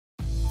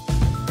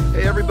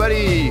Hey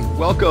everybody,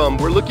 welcome.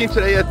 We're looking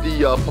today at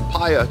the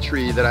papaya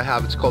tree that I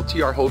have. It's called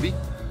TR Hovey.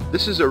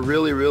 This is a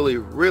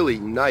really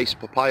nice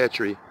papaya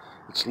tree.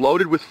 It's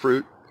loaded with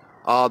fruit.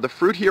 The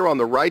fruit here on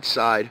the right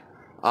side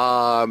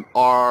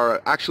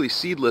are actually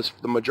seedless.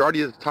 The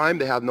majority of the time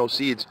they have no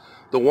seeds.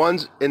 The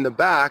ones in the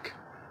back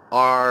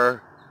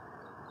are,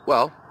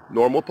 well,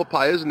 normal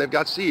papayas, and they've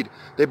got seed.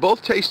 They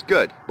both taste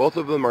good. Both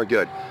of them are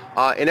good.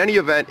 In any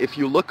event, if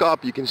you look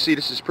up, you can see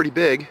this is pretty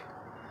big.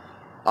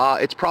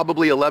 It's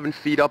probably 11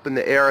 feet up in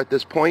the air at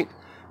this point,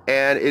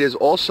 and it is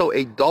also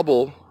a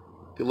double.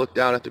 If you look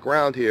down at the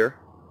ground here,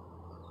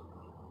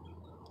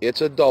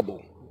 it's a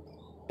double,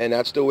 and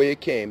that's the way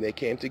it came. They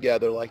came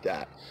together like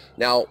that.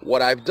 Now,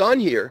 what I've done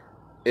here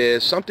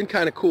is something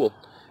kind of cool.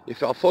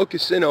 If I'll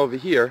focus in over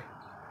here,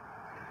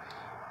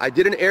 I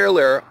did an air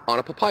layer on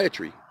a papaya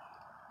tree.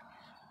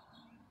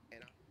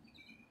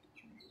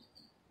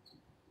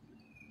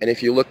 And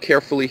if you look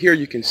carefully here,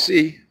 you can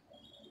see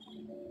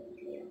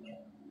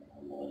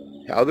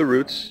how the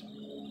roots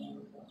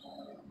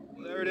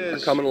there it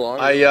is. Are coming along.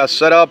 I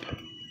set up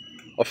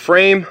a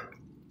frame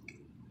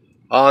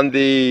on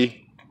the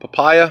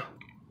papaya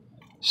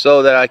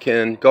so that I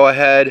can go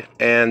ahead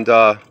and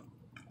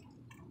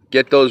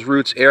get those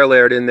roots air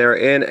layered in there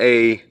in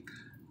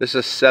this is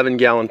a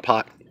 7-gallon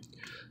pot.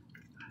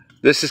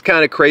 This is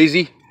kind of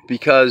crazy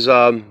because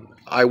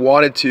I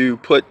wanted to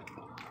put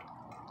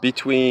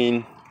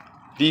between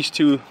these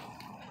two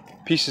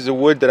pieces of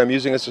wood that I'm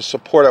using as a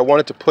support, I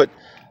wanted to put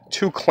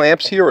 2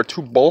 clamps here, or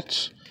 2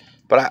 bolts,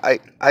 but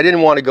I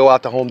didn't want to go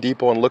out to Home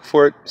Depot and look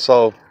for it,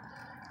 so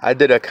I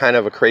did a kind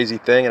of a crazy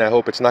thing, and I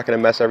hope it's not going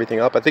to mess everything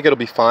up. I think it'll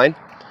be fine,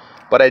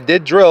 but I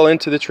did drill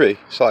into the tree,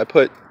 so I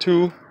put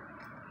 2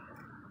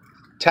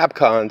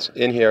 Tapcons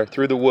in here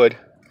through the wood,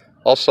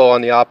 also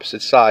on the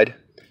opposite side,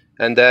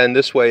 and then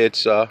this way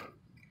it's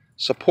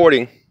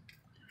supporting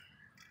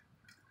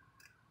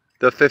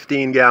the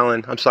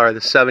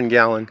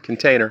 7-gallon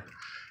container,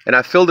 and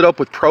I filled it up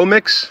with Pro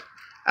Mix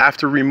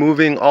after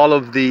removing all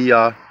of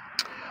the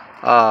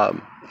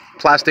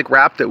plastic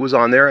wrap that was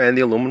on there and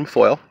the aluminum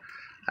foil.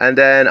 And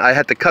then I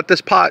had to cut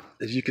this pot.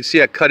 As you can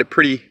see, I cut it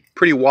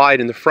pretty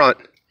wide in the front,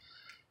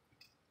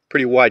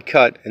 pretty wide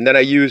cut. And then I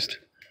used,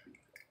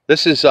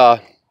 this is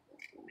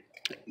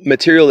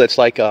material that's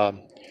like they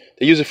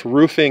use it for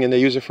roofing and they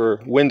use it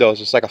for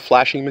windows. It's like a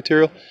flashing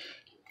material.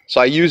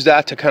 So I used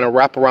that to kind of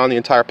wrap around the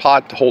entire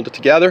pot to hold it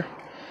together.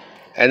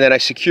 And then I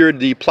secured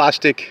the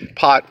plastic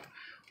pot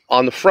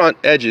on the front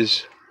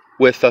edges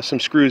with some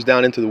screws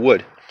down into the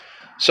wood.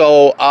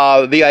 So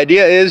the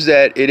idea is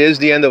that it is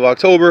the end of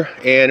October,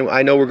 and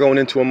I know we're going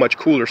into a much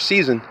cooler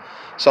season,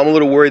 so I'm a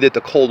little worried that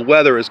the cold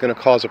weather is going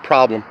to cause a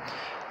problem.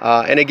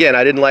 And again,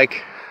 I didn't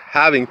like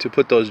having to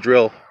put those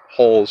drill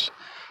holes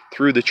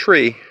through the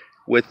tree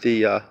with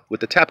the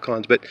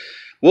Tapcons, but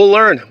we'll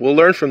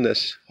learn from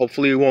this.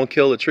 Hopefully it won't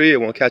kill the tree,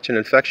 it won't catch an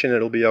infection,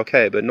 it'll be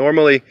okay. But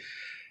normally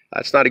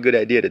it's not a good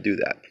idea to do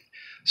that.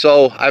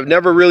 So I've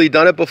never really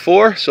done it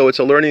before, so it's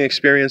a learning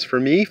experience for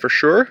me, for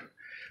sure.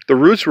 The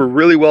roots were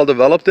really well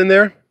developed in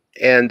there,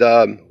 and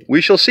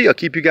we shall see. I'll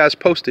keep you guys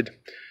posted.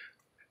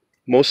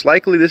 Most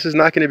likely this is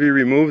not going to be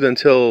removed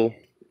until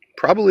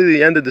probably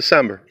the end of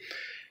December.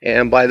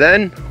 And by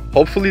then,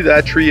 hopefully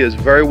that tree is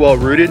very well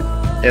rooted,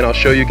 and I'll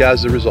show you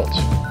guys the results.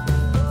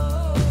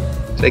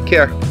 Take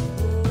care.